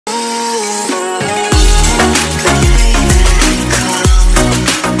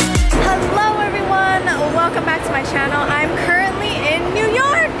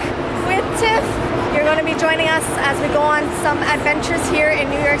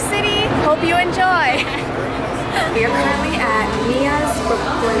City. Hope you enjoy. We are currently at Mia's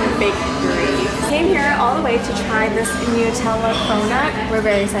Brooklyn Bakery. Came here all the way to try this Nutella Cronut. We're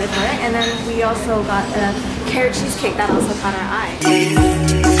very excited for it. And then we also got a carrot cheesecake that also caught our eye.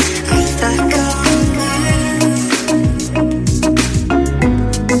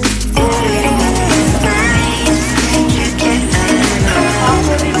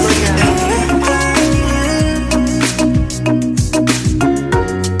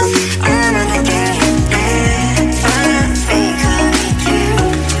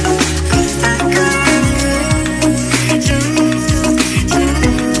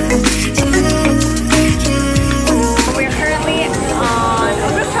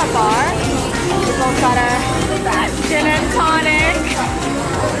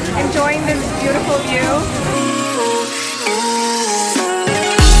 Enjoying this beautiful view.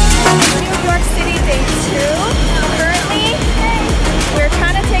 New York City day 2. Currently, we're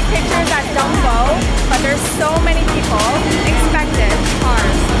trying to take pictures at DUMBO, but there's so many people expected,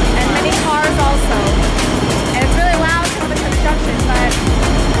 cars, and many cars also. And it's really loud from the construction, but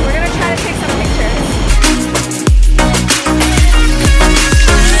we're gonna try to take some pictures.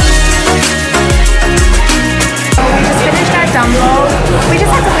 DUMBO. We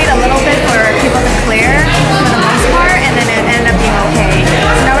just have to wait a little bit for people to clear for the most part, and then it ended up being okay.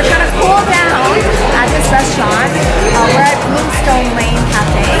 So now we're trying to cool down at this restaurant. We're at Bluestone Lane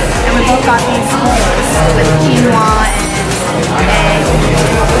Cafe, and we both got these bowls with quinoa and egg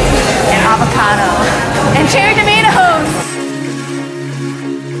and avocado and cherry tomatoes.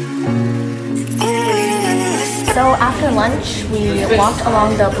 So after lunch, we walked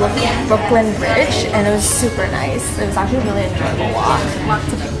along the Brooklyn Bridge, and it was super nice. It was actually a really enjoyable walk.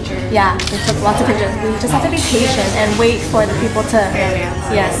 Lots of pictures. Yeah, we took lots of pictures. We just have to be patient and wait for the people to...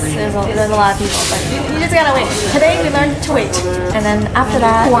 Yes, there's a lot of people, but you just gotta wait. Today we learned to wait. And then after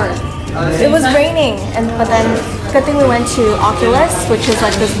that, it was raining, but then good thing we went to Oculus, which is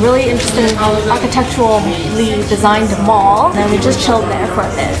like this really interesting architecturally designed mall, and we just chilled there for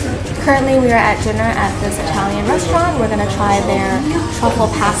a bit. Currently we are at dinner at this Italian restaurant. We're gonna try their truffle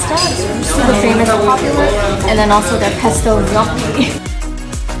pasta, it's super famous and popular, and then also their pesto gnocchi.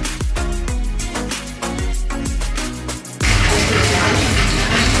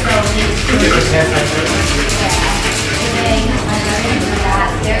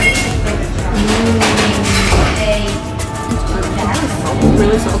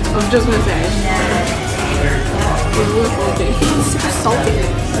 Really salty. I was just gonna say. It's really salty. It's super salty.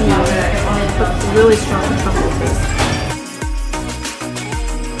 Yeah. But really strong truffle taste.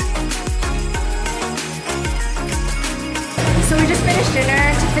 So we just finished dinner.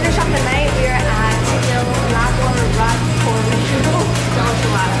 To finish off the night, we are at laboratorio.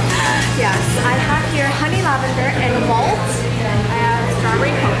 Yes, I have here honey lavender and malt. I have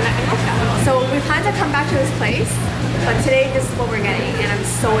strawberry coconut and mocha. So we plan to come back to this place, but today this is what we're getting, and I'm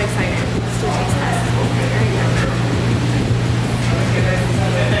so excited. Let's do a taste test.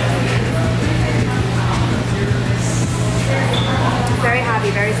 Very happy,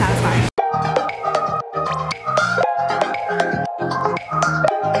 very satisfying.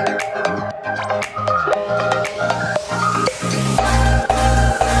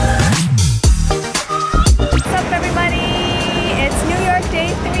 What's up, everybody? It's New York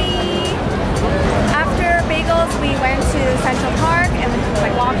day 3. After bagels, we went to Central Park and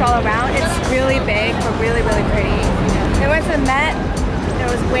like walked all around. It's really big, but really, really pretty. Then went to the Met. There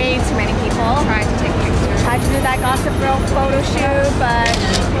was way too many people trying to take pictures. Tried to do that Gossip Girl photo shoot, but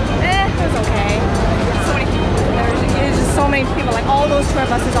it was okay. So many people. There's just so many people, like all those tour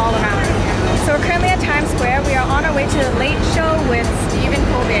buses all around. So we're currently at Times Square. We are on our way to the Late Show with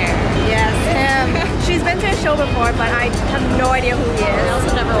Colbert. Yes, him. She's been to a show before, but I have no idea who he is. I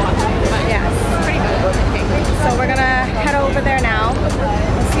also never watched it, but yes, pretty good. Okay. So we're gonna head over there now.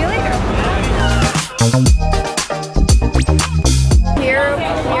 See you later. Here we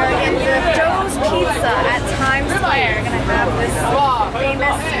are in the Joe's Pizza at Times Square. We're gonna have this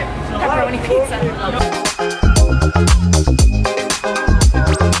famous pepperoni pizza.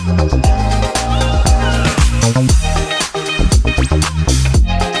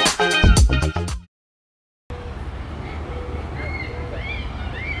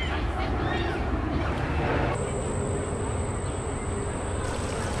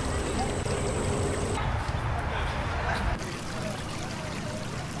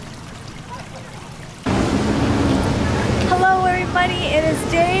 It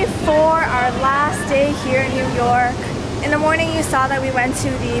is day 4, our last day here in New York. In the morning you saw that we went to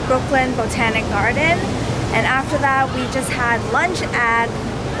the Brooklyn Botanic Garden, and after that we just had lunch at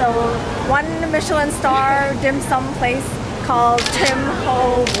the 1 Michelin star dim sum place called Tim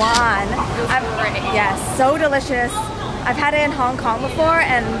Ho Wan. Yes, so delicious. I've had it in Hong Kong before,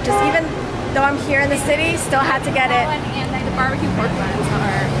 and just even though I'm here in the city, still had to get it. And the barbecue pork buns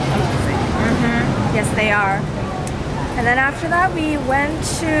are amazing. Yes, they are. And then after that, we went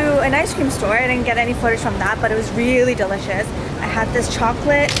to an ice cream store. I didn't get any footage from that, but it was really delicious. I had this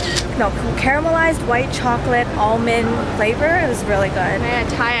caramelized white chocolate almond flavor. It was really good. And I had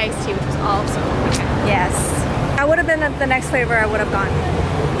Thai iced tea, which was also okay. Yes. That would have been the next flavor I would have gotten.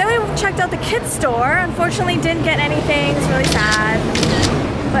 Then we checked out the kids store. Unfortunately, didn't get anything. It's really sad.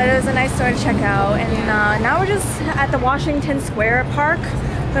 But it was a nice store to check out. And now we're just at the Washington Square Park.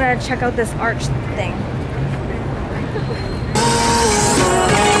 I'm gonna check out this arch thing.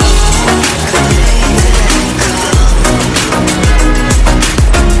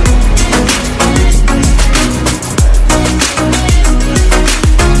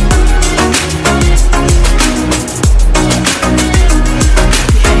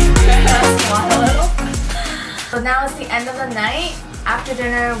 So now it's the end of the night. After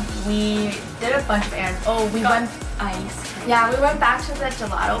dinner, we did a bunch of errands. Oh, we went ice. Yeah, we went back to the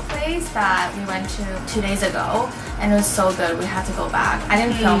gelato place that we went to 2 days ago, and it was so good. We had to go back. I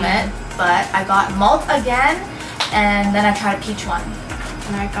didn't film it, but I got malt again, and then I tried a peach one.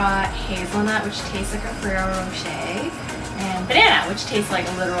 And I got hazelnut, which tastes like a Ferrero Rocher, and banana, which tastes like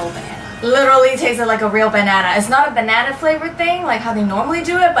a literal banana. Literally tasted like a real banana. It's not a banana flavored thing like how they normally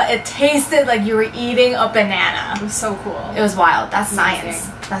do it, but it tasted like you were eating a banana. It was so cool. It was wild. That's amazing.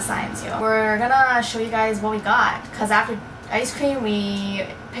 Science. That's science, yo. We're gonna show you guys what we got, because after ice cream we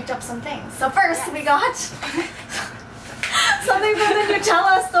picked up some things. So first we got something from the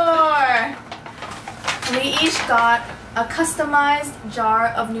Nutella store. We each got a customized jar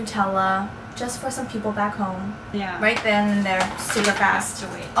of Nutella just for some people back home. Yeah. Right then and there, super fast.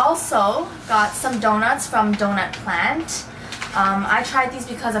 Also got some donuts from Doughnut Plant. I tried these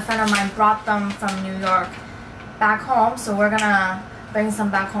because a friend of mine brought them from New York back home, so we're gonna bring some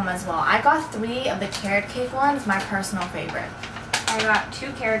back home as well. I got 3 of the carrot cake ones, my personal favorite. I got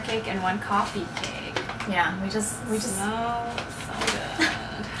 2 carrot cake and 1 coffee cake. Yeah, we just so good.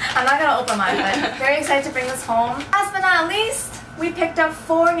 I'm not gonna open mine, but very excited to bring this home. Last but not least, we picked up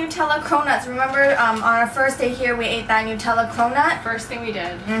 4 Nutella Cronuts. Remember on our first day here, we ate that Nutella Cronut? First thing we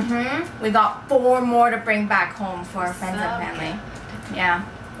did. We got 4 more to bring back home for our friends and family. Yeah,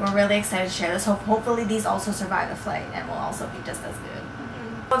 we're really excited to share this. Hopefully these also survive the flight and will also be just as good.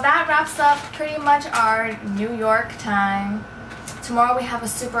 Well, that wraps up pretty much our New York time. Tomorrow we have a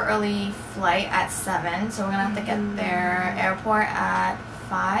super early flight at 7, so we're gonna have to get there airport at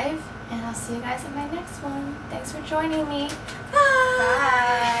 5. And I'll see you guys in my next one. Thanks for joining me. Bye.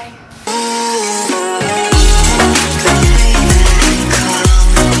 Bye.